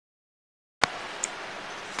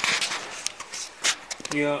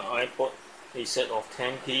Here I bought a set of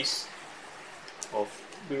 10 pieces of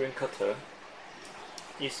bearing cutter.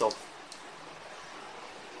 Each of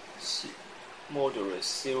model is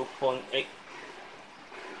 0.8.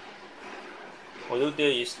 Although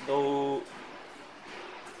there is no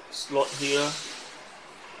slot here,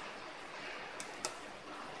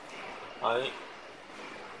 I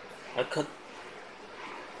cut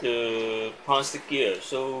the plastic gear,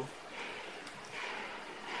 so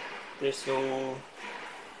there is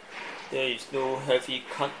no heavy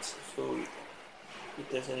cut, so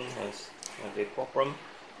it doesn't have a problem.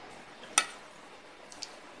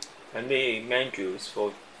 I made manuals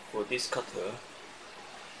for this cutter.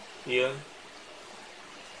 Here,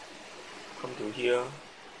 come to here,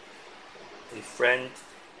 a friend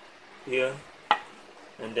here,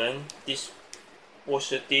 and then this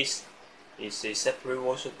washer disc is a separate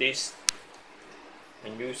washer disc,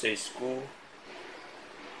 and use a screw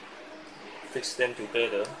fix them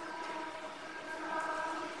together.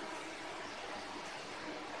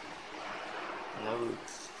 And I will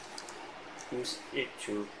use it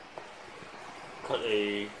to cut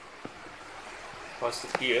a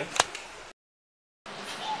plastic gear.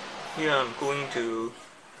 Here I'm going to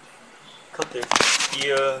cut the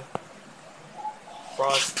gear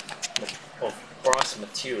brass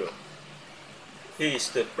material. Here is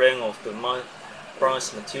the brand of the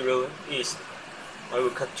brass material. I will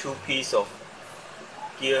cut 2 pieces of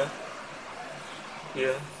gear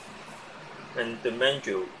here, and the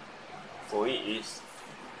manual for it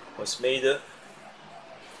was made up,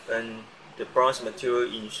 and the brass material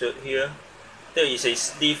insert here. There is a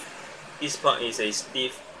stiff. This part is a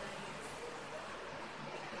stiff,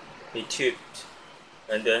 a tube,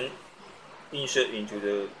 and then insert into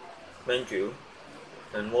the manual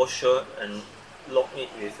and washer and lock it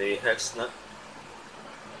with a hex nut.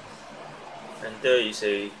 And there is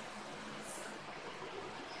a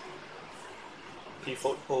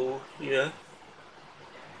pivot hole here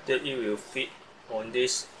that it will fit on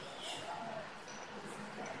this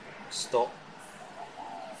stock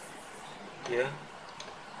here.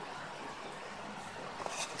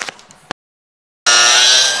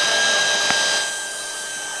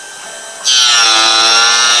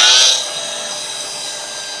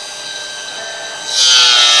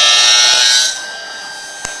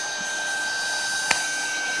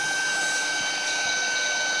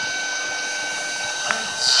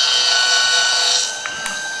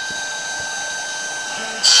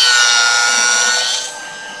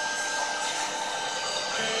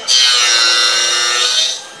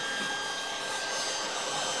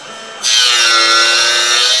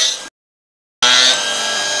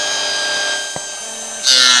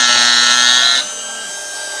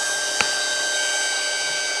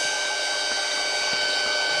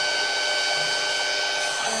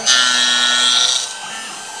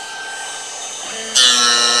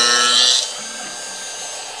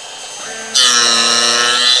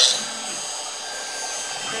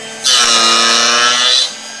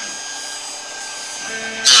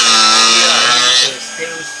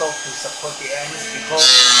 Tailstock to support the ends because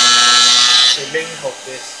the length of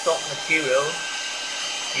the stock material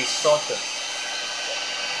is shorter.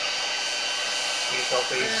 It's of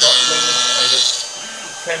a short length, and the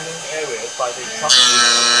clamping area by the truck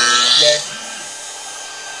is less.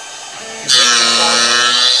 To make the form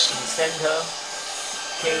in center,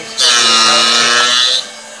 tailstock is helpful.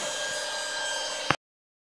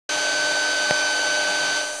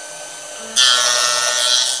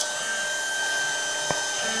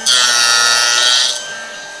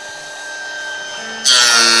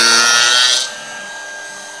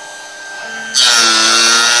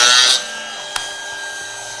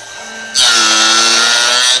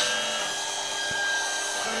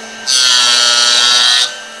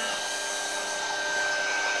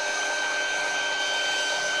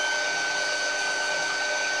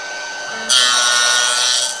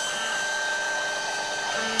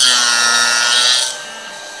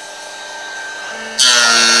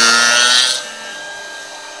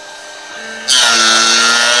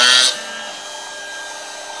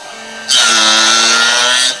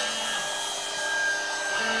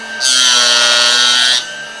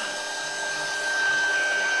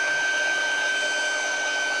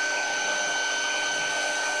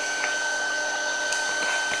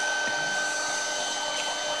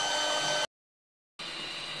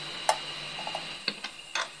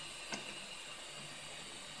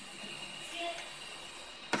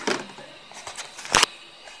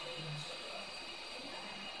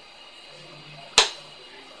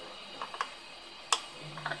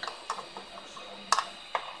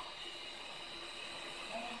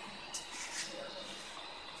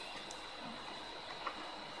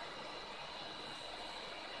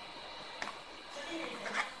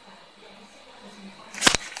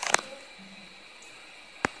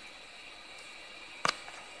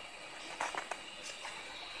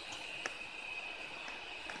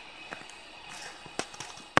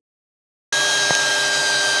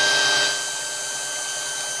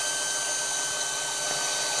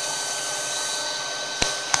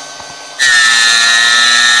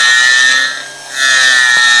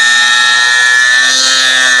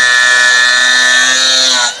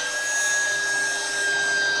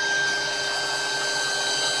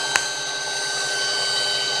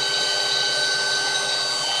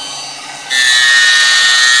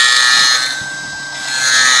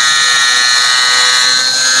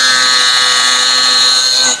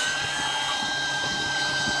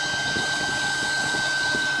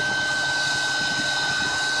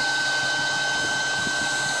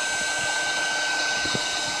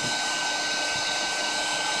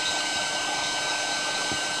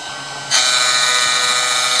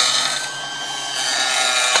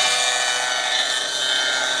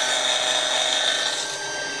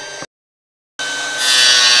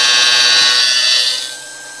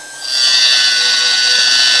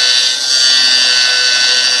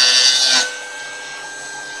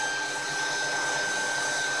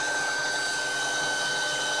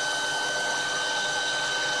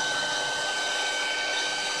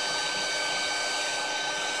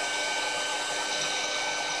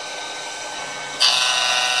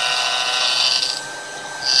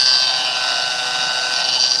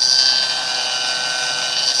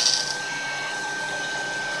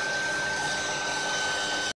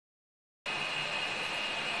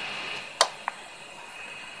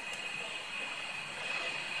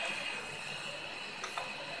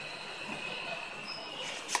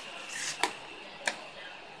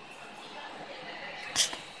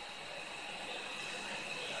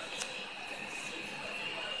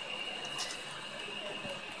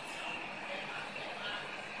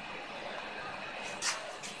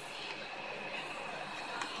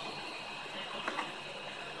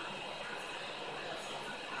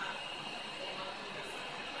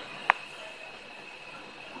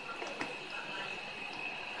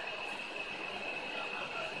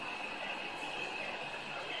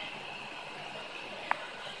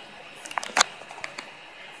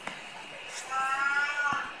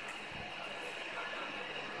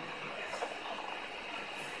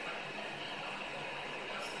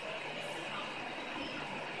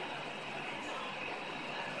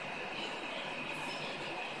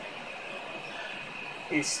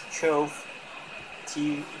 is 12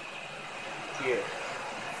 T gear.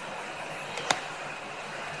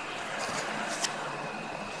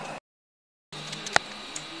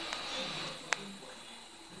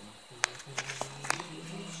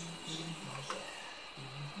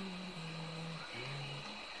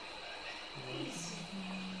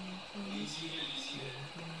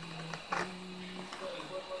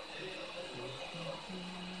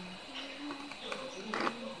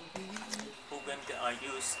 Program that I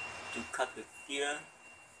use to cut the gear,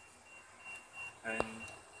 and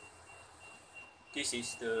this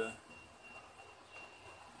is the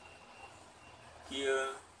gear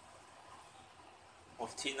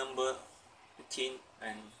of tin number 18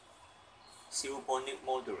 and 0.8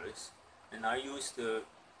 modulus, and I use the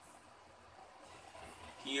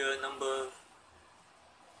gear number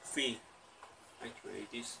 3. Actually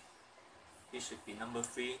this should be number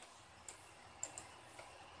 3.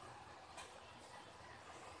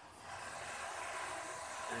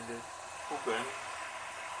 And the program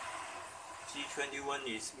G21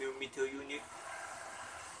 is millimeter unit,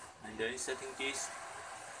 and then setting this,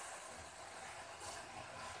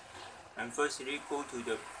 and firstly go to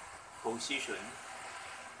the position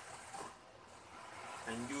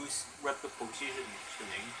and use rapid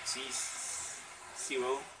positioning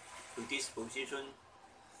Z0 to this position,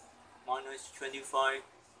 -25,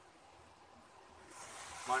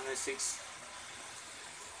 -6,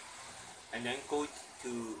 and then go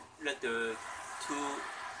to let the 2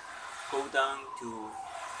 go down to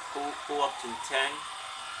go up to 10,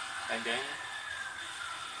 and then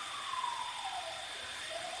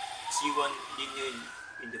G1 linear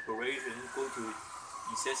interpolation go to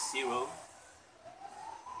Z0,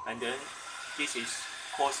 and then this is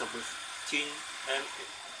cos of 15 and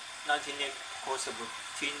 19 cos of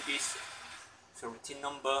 15, this 13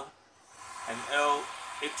 number, and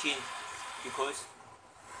L18 because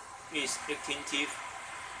it is 18 teeth,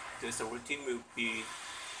 the 13 will be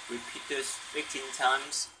repeated 18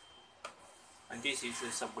 times, and this is the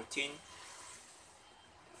subroutine.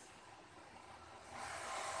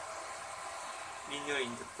 Linear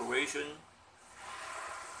interpolation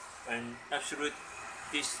and absolute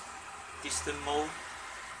this distant mode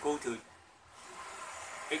go to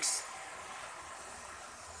X,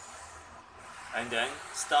 and then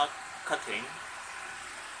start cutting.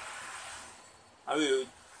 I will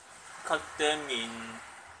cut them in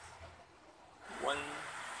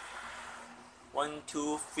 1,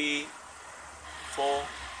 2, 3, 4,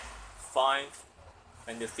 5,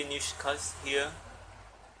 and the finished cuts here.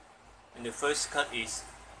 And the first cut is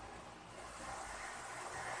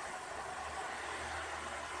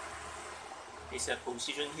a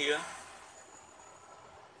position here,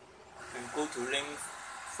 and go to length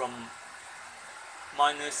from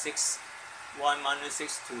 -6,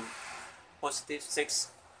 -6 to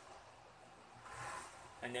 +6,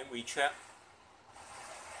 and then retract,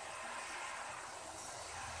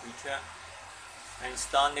 and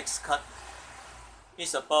start next cut.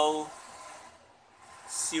 It's about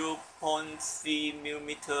 0.3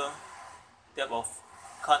 millimeter depth of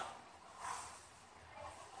cut.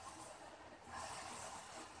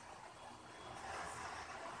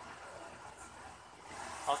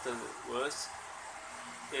 Afterwards,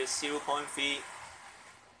 there's 0.3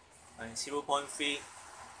 and 0.3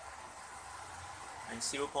 and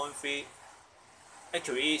 0.3.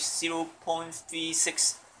 Actually, it's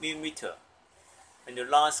 0.36 millimeter, and the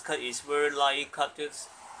last cut is very light cut. It's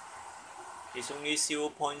only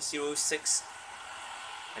 0.06,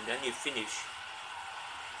 and then you finish.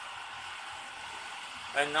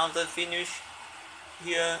 And after finish,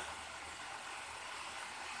 here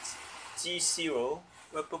G0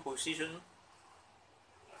 rapid position,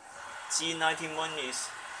 G91 is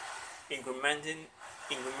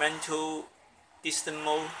incremental distant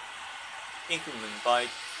mode, increment by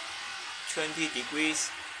 20 degrees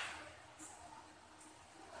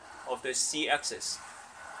of the C-axis,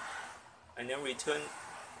 and then return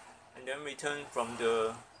from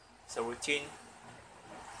the subroutine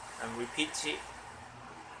and repeat it.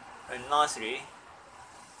 And lastly,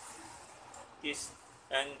 this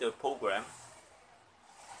end the program.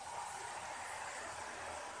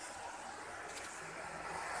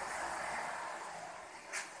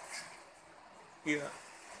 Here.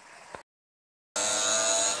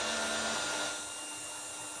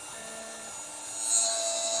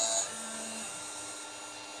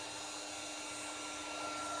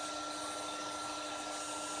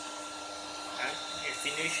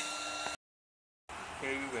 Finish.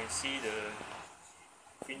 Here you can see the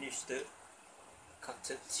finished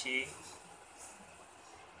cutted T.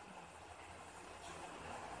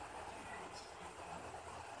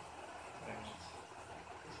 And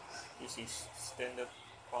This is standard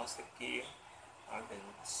plastic gear. I can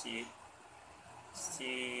see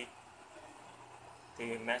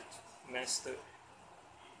the master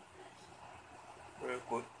very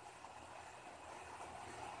good.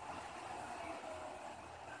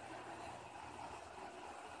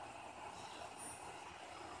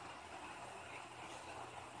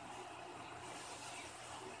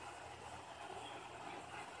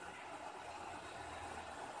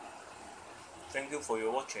 Thank you for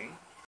your watching.